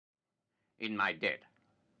in my debt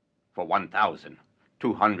for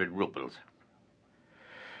 1,200 rubles.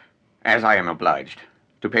 As I am obliged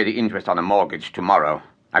to pay the interest on a mortgage tomorrow,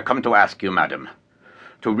 I come to ask you, madam,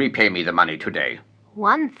 to repay me the money today.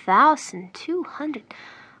 1,200?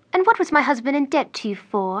 And what was my husband in debt to you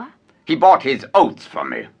for? He bought his oats from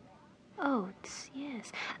me. Oats,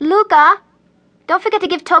 yes. Luca, don't forget to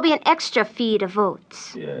give Toby an extra feed of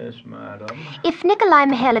oats. Yes, madam. If Nikolai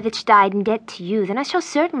Mihailovich died in debt to you, then I shall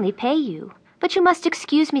certainly pay you. But you must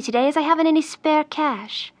excuse me today, as I haven't any spare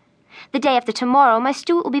cash. The day after tomorrow, my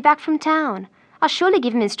steward will be back from town. I'll surely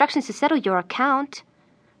give him instructions to settle your account.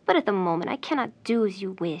 But at the moment, I cannot do as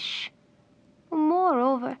you wish.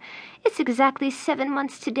 Moreover, it's exactly 7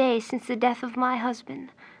 months today since the death of my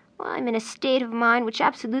husband. Well, I'm in a state of mind which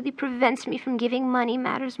absolutely prevents me from giving money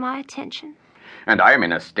matters my attention. And I am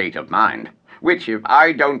in a state of mind which, if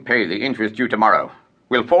I don't pay the interest due tomorrow,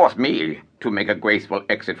 will force me to make a graceful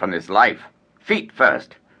exit from this life. Feet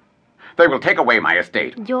first. They will take away my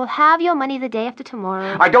estate. You'll have your money the day after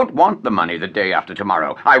tomorrow. I don't want the money the day after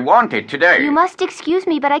tomorrow. I want it today. You must excuse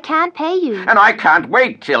me, but I can't pay you. And I can't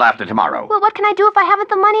wait till after tomorrow. Well, what can I do if I haven't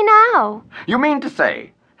the money now? You mean to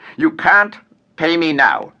say you can't pay me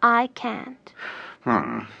now? I can't.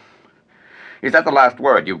 Is that the last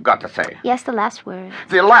word you've got to say? Yes, the last word.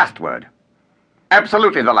 The last word?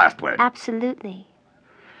 Absolutely the last word? Absolutely.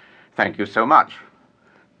 Thank you so much.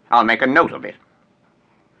 I'll make a note of it.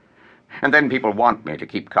 And then people want me to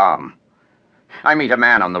keep calm. I meet a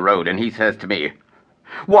man on the road, and he says to me,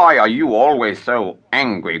 "Why are you always so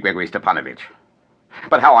angry, Grigory Stepanovich?"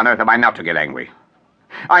 But how on earth am I not to get angry?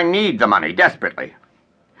 I need the money desperately.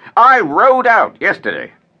 I rode out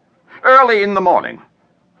yesterday, early in the morning,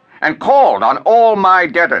 and called on all my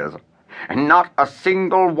debtors, and not a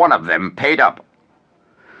single one of them paid up.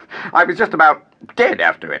 I was just about dead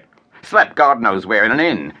after it. Slept God knows where in an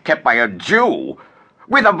inn, kept by a Jew,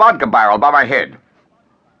 with a vodka barrel by my head.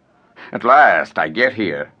 At last I get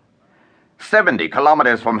here, 70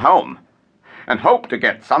 kilometers from home, and hope to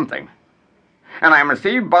get something. And I am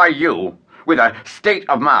received by you with a state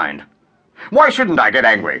of mind. Why shouldn't I get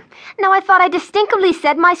angry? Now, I thought I distinctly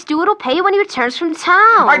said my steward will pay you when he returns from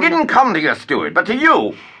town. I didn't come to your steward, but to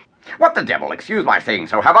you. What the devil, excuse my saying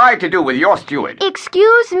so, have I to do with your steward?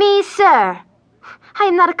 Excuse me, sir. I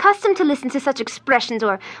am not accustomed to listen to such expressions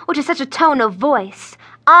or to such a tone of voice.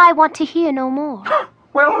 I want to hear no more.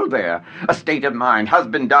 Well, there. A state of mind.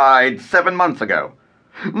 Husband died 7 months ago.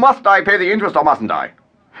 Must I pay the interest or mustn't I?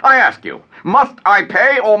 I ask you, must I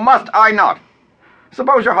pay or must I not?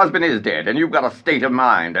 Suppose your husband is dead and you've got a state of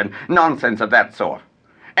mind and nonsense of that sort.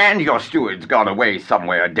 And your steward's gone away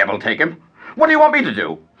somewhere, devil take him. What do you want me to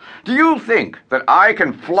do? Do you think that I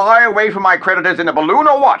can fly away from my creditors in a balloon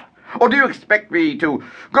or what? Or do you expect me to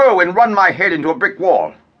go and run my head into a brick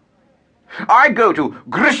wall? I go to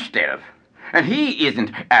Grishstev, and he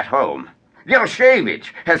isn't at home.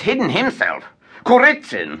 Yeroshevich has hidden himself.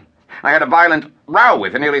 Kuritsyn I had a violent row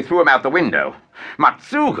with and nearly threw him out the window.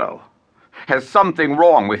 Matsugo has something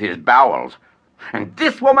wrong with his bowels. And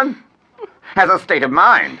this woman has a state of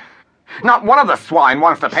mind. Not one of the swine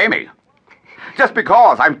wants to pay me. Just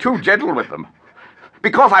because I'm too gentle with them.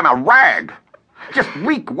 Because I'm a rag. Just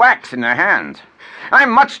weak wax in their hands. I'm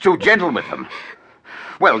much too gentle with them.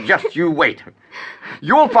 Well, just you wait.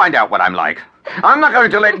 You'll find out what I'm like. I'm not going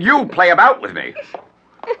to let you play about with me.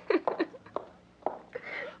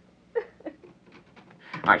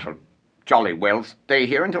 I shall jolly well stay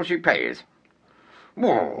here until she pays.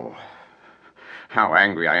 Whoa. How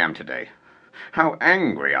angry I am today. How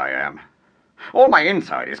angry I am. All my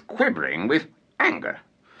inside is quivering with anger.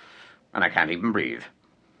 And I can't even breathe.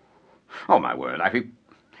 Oh, my word, I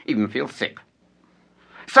even feel sick.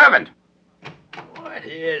 Servant! What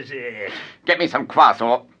is it? Get me some kvass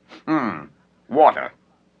or, water.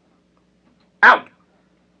 Out!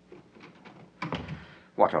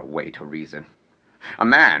 What a way to reason. A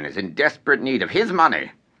man is in desperate need of his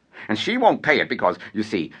money, and she won't pay it because, you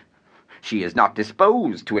see, she is not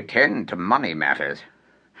disposed to attend to money matters.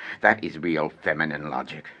 That is real feminine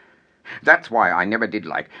logic. That's why I never did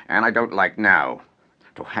like, and I don't like now,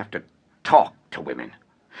 to have to talk to women.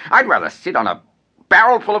 I'd rather sit on a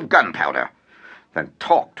barrel full of gunpowder than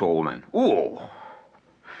talk to a woman. Ooh,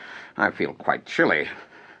 I feel quite chilly,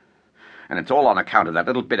 and it's all on account of that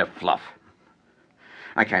little bit of fluff.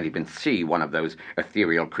 I can't even see one of those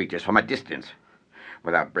ethereal creatures from a distance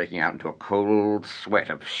without breaking out into a cold sweat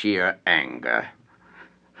of sheer anger.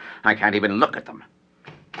 I can't even look at them.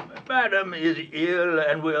 Madam is ill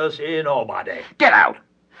and will see nobody. Get out!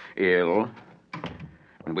 Ill.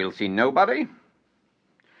 And we'll see nobody?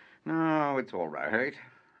 No, it's all right.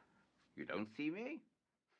 You don't see me?